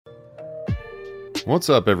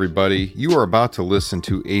What's up, everybody? You are about to listen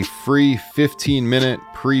to a free 15-minute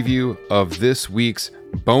preview of this week's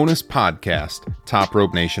bonus podcast, Top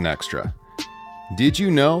Rope Nation Extra. Did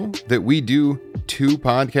you know that we do 2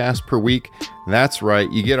 podcasts per week? That's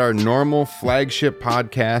right. You get our normal flagship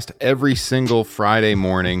podcast every single Friday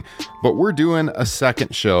morning, but we're doing a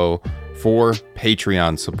second show for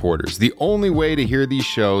Patreon supporters. The only way to hear these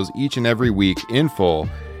shows each and every week in full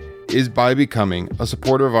is by becoming a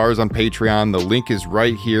supporter of ours on Patreon. The link is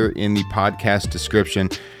right here in the podcast description.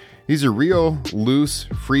 These are real, loose,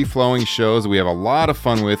 free-flowing shows we have a lot of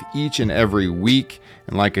fun with each and every week.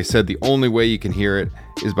 And like I said, the only way you can hear it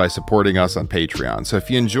is by supporting us on Patreon. So if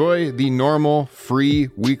you enjoy the normal, free,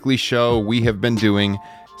 weekly show we have been doing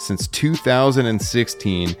since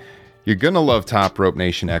 2016, you're going to love Top Rope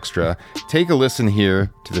Nation Extra. Take a listen here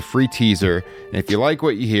to the free teaser. And if you like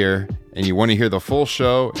what you hear and you want to hear the full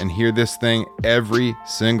show and hear this thing every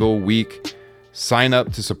single week, sign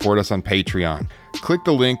up to support us on Patreon. Click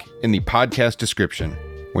the link in the podcast description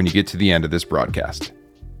when you get to the end of this broadcast.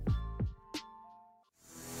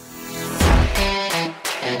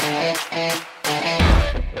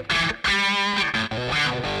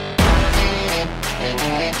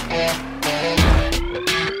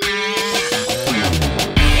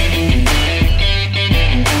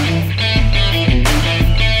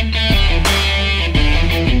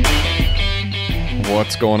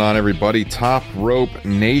 What's going on, everybody? Top Rope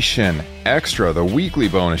Nation Extra, the weekly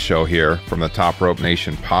bonus show here from the Top Rope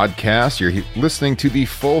Nation podcast. You're listening to the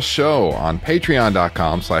full show on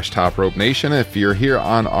patreon.com/Top Rope Nation. If you're here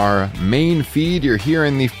on our main feed, you're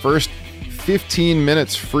hearing the first 15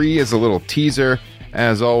 minutes free as a little teaser.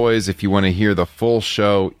 As always, if you want to hear the full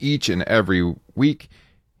show each and every week,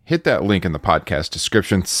 hit that link in the podcast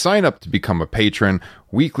description. Sign up to become a patron.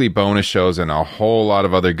 Weekly bonus shows and a whole lot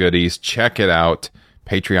of other goodies. Check it out.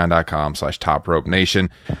 Patreon.com/Top Rope Nation.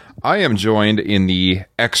 I am joined in the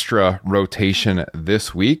extra rotation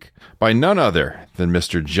this week by none other than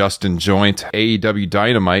Mr. Justin Joint. AEW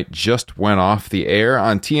Dynamite just went off the air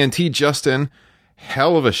on TNT. Justin,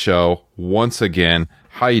 hell of a show once again.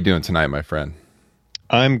 How you doing tonight, my friend?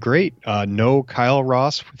 I'm great. No Kyle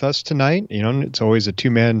Ross with us tonight. You know, it's always a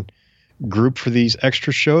 2-man group for these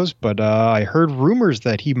extra shows, but I heard rumors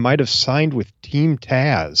that he might have signed with Team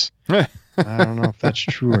Taz. I don't know if that's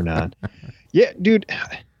true or not. Yeah, dude,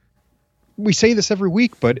 we say this every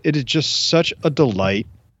week, but it is just such a delight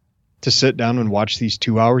to sit down and watch these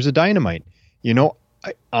 2 hours of Dynamite. You know,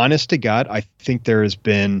 honest to God, I think there has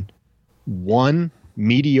been one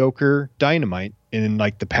mediocre Dynamite in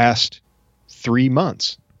like the past 3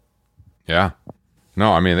 months. Yeah.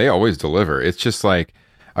 No, I mean, they always deliver. It's just like,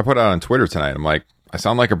 I put out on Twitter tonight, I'm like, I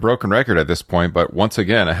sound like a broken record at this point, but once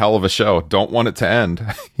again, a hell of a show. Don't want it to end.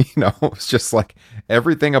 You know, it's just like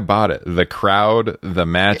everything about it. The crowd, the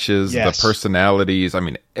matches, yes, the personalities. I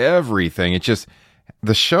mean, everything. It just,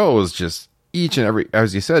 the show is just each and every,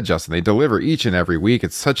 as you said, Justin, they deliver each and every week.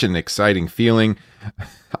 It's such an exciting feeling.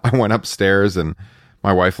 I went upstairs and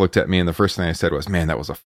my wife looked at me and the first thing I said was, man, that was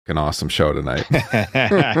a fucking awesome show tonight.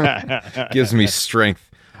 Gives me strength.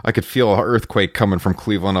 I could feel an earthquake coming from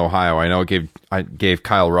Cleveland, Ohio. I know I gave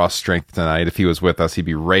Kyle Ross strength tonight. If he was with us, he'd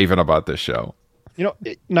be raving about this show. You know,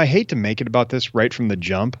 and I hate to make it about this right from the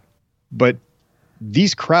jump, but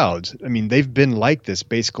these crowds, I mean, they've been like this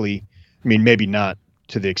basically. I mean, maybe not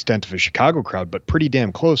to the extent of a Chicago crowd, but pretty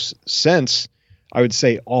damn close since, I would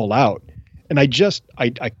say, All Out. And I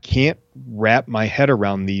can't wrap my head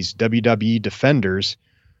around these WWE defenders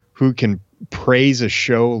who can praise a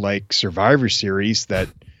show like Survivor Series that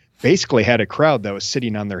basically had a crowd that was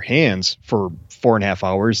sitting on their hands for 4.5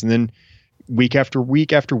 hours. And then week after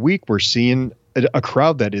week after week, we're seeing a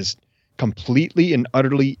crowd that is completely and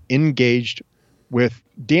utterly engaged with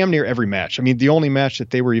damn near every match. I mean, the only match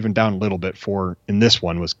that they were even down a little bit for in this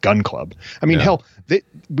one was Gun Club. I mean, hell,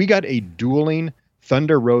 we got a dueling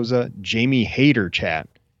Thunder Rosa, Jamie Hayter chant,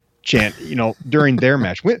 you know, during their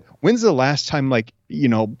match. When's the last time, like, you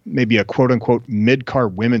know, maybe a quote unquote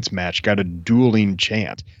mid-card women's match got a dueling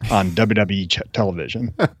chant on WWE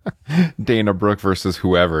television? Dana Brooke versus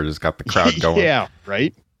whoever just got the crowd going. Yeah,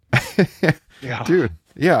 right? Yeah. Dude.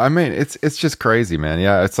 Yeah, I mean, it's just crazy, man.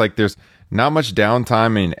 Yeah, it's like there's not much downtime. I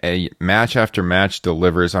mean, a match after match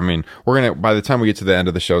delivers. I mean, by the time we get to the end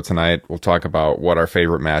of the show tonight, we'll talk about what our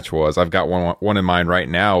favorite match was. I've got one in mind right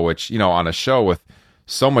now, which, you know, on a show with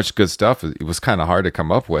so much good stuff, it was kind of hard to come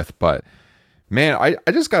up with, but man, I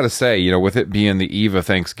just got to say, you know, with it being the eve of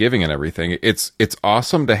Thanksgiving and everything, it's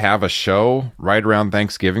awesome to have a show right around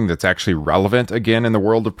Thanksgiving that's actually relevant again in the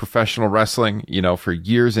world of professional wrestling. You know, for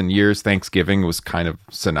years and years, Thanksgiving was kind of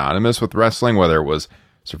synonymous with wrestling, whether it was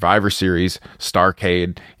Survivor Series,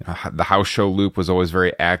 Starrcade. The house show loop was always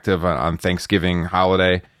very active on Thanksgiving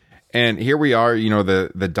holiday. And here we are,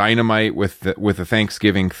 the Dynamite with the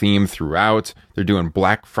Thanksgiving theme throughout. They're doing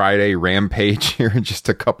Black Friday Rampage here in just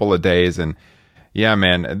a couple of days. And yeah,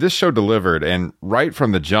 man, this show delivered, and right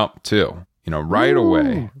from the jump too, right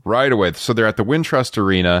away. So they're at the Wintrust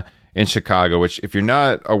Arena in Chicago, which if you're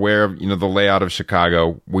not aware of, the layout of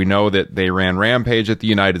Chicago, we know that they ran Rampage at the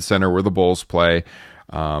United Center where the Bulls play.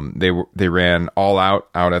 They ran All Out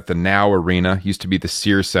at the Now Arena, used to be the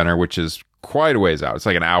Sears Center, which is quite a ways out. It's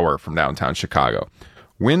like an hour from downtown Chicago.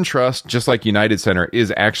 Wintrust, just like United Center,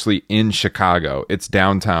 is actually in Chicago. It's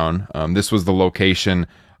downtown. This was the location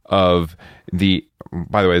of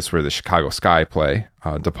by the way, this is where the Chicago Sky play,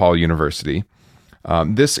 DePaul University.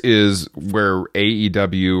 This is where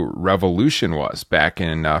AEW Revolution was back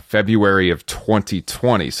in February of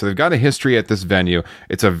 2020. So they've got a history at this venue.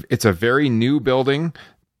 It's a very new building,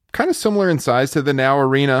 kind of similar in size to the Now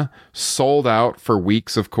Arena, sold out for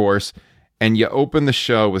weeks, of course. And you open the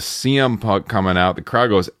show with CM Punk coming out. The crowd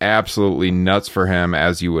goes absolutely nuts for him,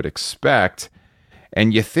 as you would expect.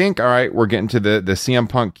 And you think, all right, we're getting to the CM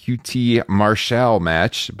Punk QT Marshall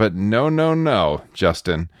match. But no,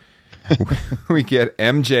 Justin. We get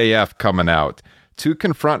MJF coming out to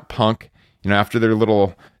confront Punk, after their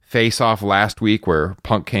little face-off last week where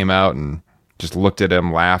Punk came out and just looked at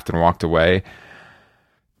him, laughed, and walked away.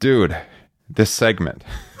 Dude, this segment,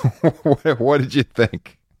 what did you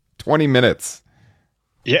think? 20 minutes.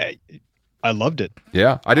 Yeah, I loved it.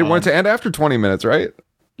 Yeah, I didn't want it to end after 20 minutes, right?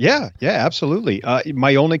 Yeah, absolutely.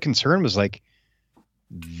 My only concern was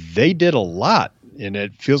they did a lot, and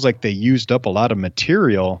it feels like they used up a lot of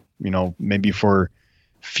material, maybe for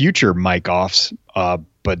future mic offs.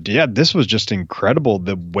 But yeah, this was just incredible.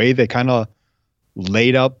 The way they kind of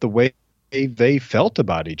laid out the way they felt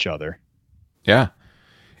about each other. Yeah.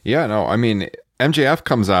 Yeah, no, I mean, MJF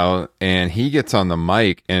comes out and he gets on the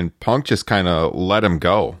mic and Punk just kind of let him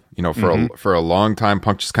go. For a long time,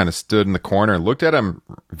 Punk just kind of stood in the corner and looked at him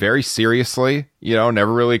very seriously,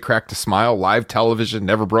 never really cracked a smile. Live television,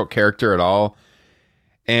 never broke character at all.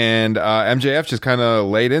 And MJF just kind of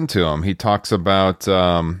laid into him. He talks about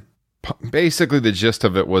basically the gist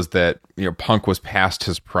of it was that Punk was past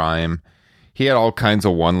his prime. He had all kinds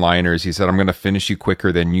of one-liners. He said, "I'm going to finish you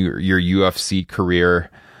quicker than your UFC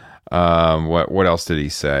career." What else did he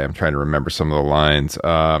say? I'm trying to remember some of the lines.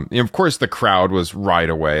 Of course, the crowd was right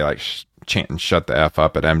away like chanting "Shut the F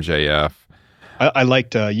up" at MJF. I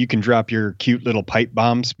liked you can drop your cute little pipe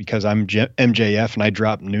bombs because I'm MJF and I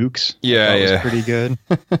drop nukes. Yeah, that was pretty good.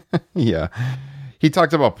 Yeah. He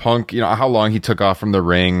talked about Punk, how long he took off from the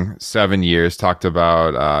ring, 7 years. Talked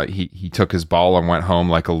about he took his ball and went home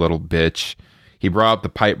like a little bitch. He brought up the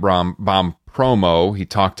pipe bomb promo. He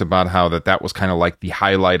talked about how that was kind of like the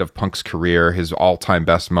highlight of Punk's career, his all-time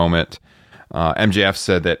best moment. MJF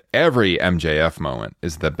said that every MJF moment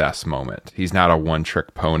is the best moment. He's not a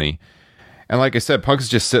one-trick pony. And like I said, Punk's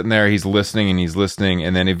just sitting there. He's listening.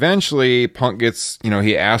 And then eventually Punk gets,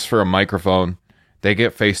 he asks for a microphone. They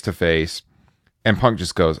get face to face. And Punk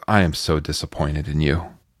just goes, "I am so disappointed in you."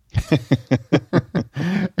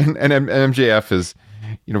 and MJF is,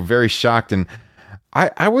 very shocked. And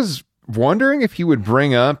I was wondering if he would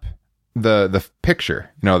bring up the picture,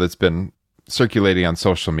 that's been circulating on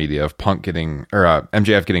social media of Punk getting, or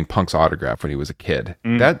MJF getting Punk's autograph when he was a kid.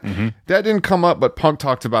 That didn't come up, but Punk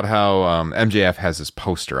talked about how MJF has his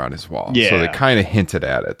poster on his wall. Yeah. So they kind of hinted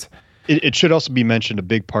at it. It should also be mentioned a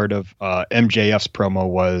big part of MJF's promo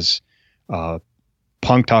was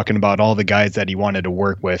Punk talking about all the guys that he wanted to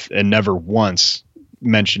work with and never once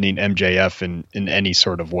mentioning MJF in any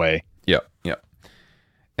sort of way. Yep.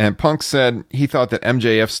 And Punk said he thought that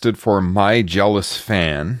MJF stood for "my jealous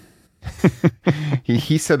fan."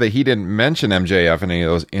 he said that he didn't mention MJF in any of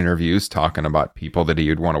those interviews talking about people that he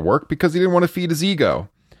would want to work because he didn't want to feed his ego.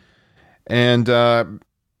 And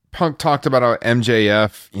Punk talked about how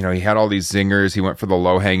MJF, he had all these zingers. He went for the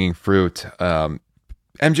low-hanging fruit.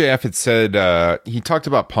 MJF had said, he talked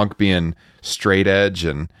about Punk being straight edge,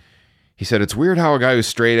 and he said, "It's weird how a guy who's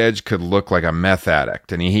straight edge could look like a meth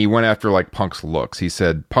addict." And he went after like Punk's looks. He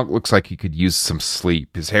said, "Punk looks like he could use some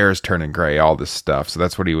sleep. His hair is turning gray, all this stuff." So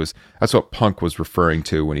that's what Punk was referring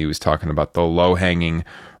to when he was talking about the low-hanging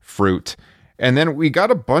fruit. And then we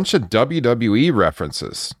got a bunch of WWE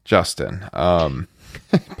references, Justin. Punk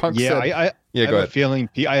said, I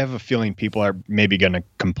have a feeling people are maybe going to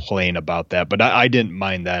complain about that, but I didn't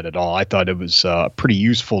mind that at all. I thought it was a pretty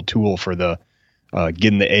useful tool for the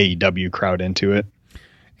getting the AEW crowd into it.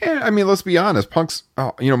 And I mean, let's be honest. Punk's,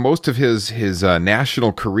 most of his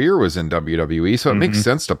national career was in WWE, so it makes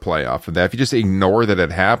sense to play off of that. If you just ignore that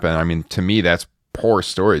it happened, I mean, to me, that's poor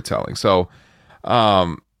storytelling. So,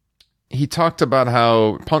 he talked about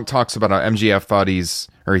how Punk talks about how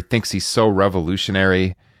MJF he thinks he's so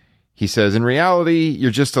revolutionary. He says, in reality,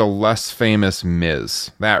 you're just a less famous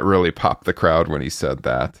Miz. That really popped the crowd when he said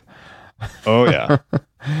that. Oh, yeah.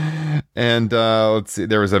 And let's see,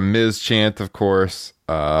 there was a Miz chant, of course.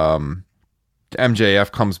 MJF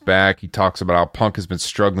comes back. He talks about how Punk has been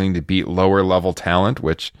struggling to beat lower level talent,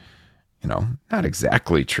 which, not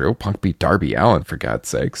exactly true. Punk beat Darby Allin, for God's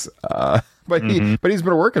sakes. But he's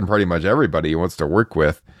been working pretty much everybody he wants to work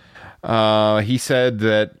with. He said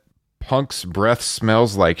that Punk's breath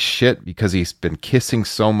smells like shit because he's been kissing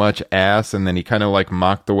so much ass, and then he kind of like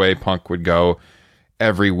mocked the way Punk would go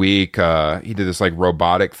every week. He did this like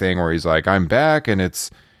robotic thing where he's like, I'm back, and it's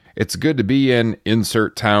good to be in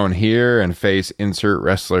insert town here and face insert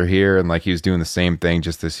wrestler here, and like he was doing the same thing,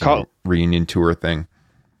 just this reunion tour thing.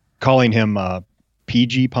 Calling him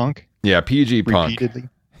PG Punk? Yeah, PG Punk. Repeatedly.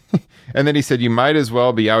 And then he said, you might as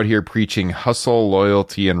well be out here preaching hustle,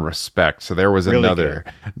 loyalty, and respect. So there was really another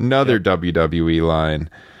WWE line.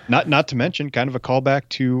 Not to mention kind of a callback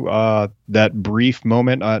to that brief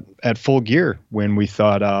moment at Full Gear when we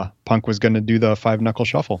thought Punk was going to do the 5-knuckle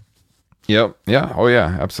shuffle. Yep. Yeah. Oh,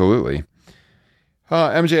 yeah. Absolutely.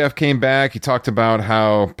 MJF came back. He talked about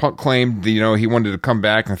how Punk claimed, he wanted to come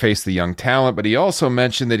back and face the young talent, but he also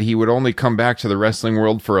mentioned that he would only come back to the wrestling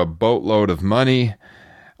world for a boatload of money.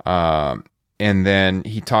 And then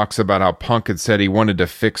he talks about how Punk had said he wanted to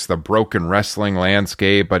fix the broken wrestling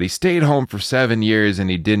landscape, but he stayed home for 7 years and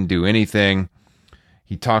he didn't do anything.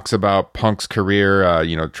 He talks about Punk's career,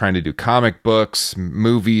 trying to do comic books,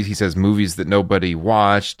 movies. He says movies that nobody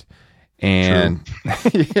watched. And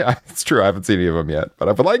yeah, it's true. I haven't seen any of them yet, but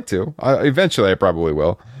I would like to. Eventually, I probably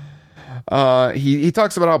will. He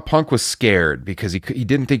talks about how Punk was scared because he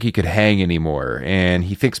didn't think he could hang anymore, and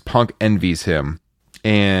he thinks Punk envies him.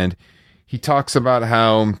 And he talks about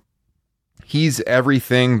how he's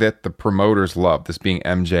everything that the promoters love, this being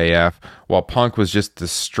MJF, while Punk was just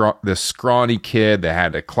this scrawny kid that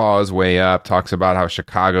had to claw his way up. Talks about how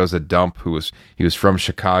Chicago's a dump. He was from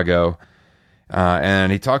Chicago.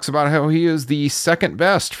 And he talks about how he is the second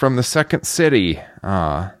best from the second city,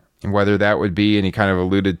 and whether that would be, and he kind of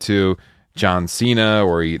alluded to John Cena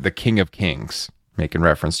or the King of Kings, making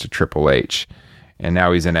reference to Triple H. And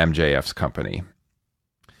now he's in MJF's company.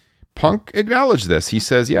 Punk acknowledged this. He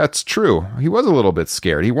says, yeah, it's true. He was a little bit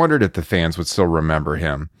scared. He wondered if the fans would still remember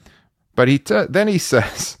him. But then he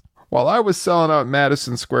says, while I was selling out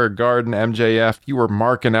Madison Square Garden, MJF, you were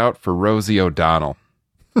marking out for Rosie O'Donnell.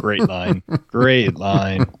 Great line. Great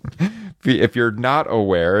line. If you're not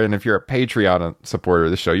aware, and if you're a Patreon supporter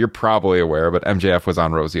of the show, you're probably aware, but MJF was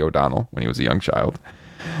on Rosie O'Donnell when he was a young child.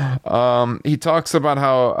 He talks about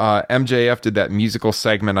how MJF did that musical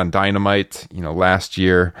segment on Dynamite, last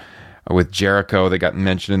year with Jericho. They got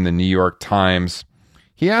mentioned in the New York Times.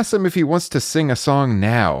 He asked him if he wants to sing a song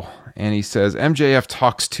now, and he says MJF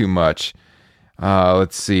talks too much.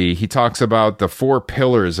 Let's see. He talks about the 4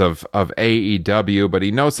 pillars of AEW, but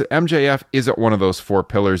he notes that MJF isn't one of those 4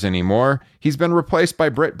 pillars anymore. He's been replaced by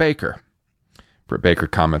Britt Baker. Britt Baker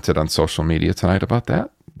commented on social media tonight about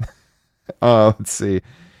that. Let's see.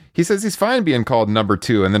 He says he's fine being called number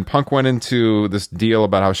 2, and then Punk went into this deal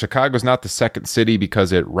about how Chicago's not the second city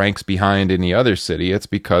because it ranks behind any other city. It's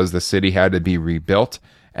because the city had to be rebuilt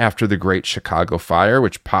after the Great Chicago Fire,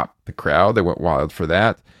 which popped the crowd. They went wild for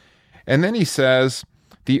that. And then he says,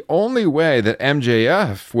 the only way that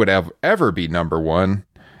MJF would ever be number 1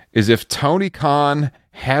 is if Tony Khan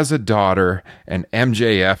has a daughter and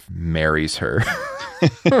MJF marries her.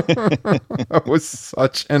 That was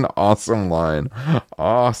such an awesome line.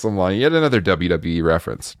 Awesome line. Yet another WWE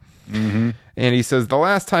reference. Mm-hmm. And he says, the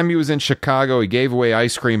last time he was in Chicago, he gave away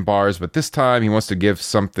ice cream bars, but this time he wants to give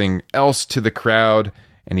something else to the crowd.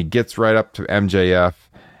 And he gets right up to MJF.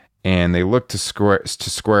 And they look to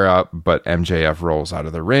square up, but MJF rolls out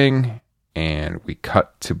of the ring, and we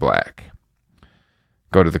cut to black.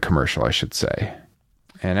 Go to the commercial, I should say.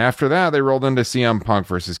 And after that, they rolled into CM Punk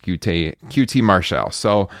versus QT Marshall.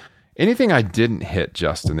 So anything I didn't hit,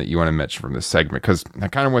 Justin, that you want to mention from this segment? Because I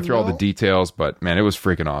kind of went through all the details, but man, it was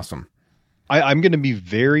freaking awesome. I'm going to be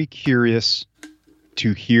very curious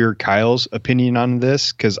to hear Kyle's opinion on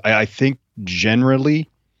this, because I think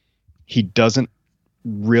generally he doesn't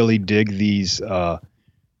really dig these quote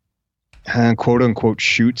unquote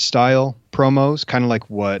shoot style promos, kind of like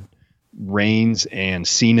what Reigns and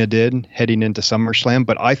Cena did heading into SummerSlam.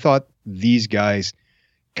 But I thought these guys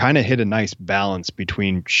kind of hit a nice balance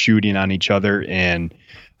between shooting on each other and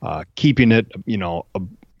keeping it, a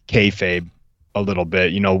kayfabe a little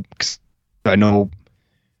bit. 'Cause I know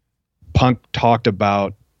Punk talked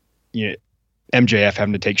about MJF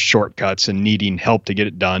having to take shortcuts and needing help to get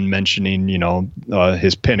it done, mentioning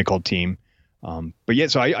his Pinnacle team. But yeah,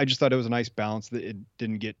 so I just thought it was a nice balance that it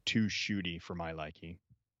didn't get too shooty for my liking.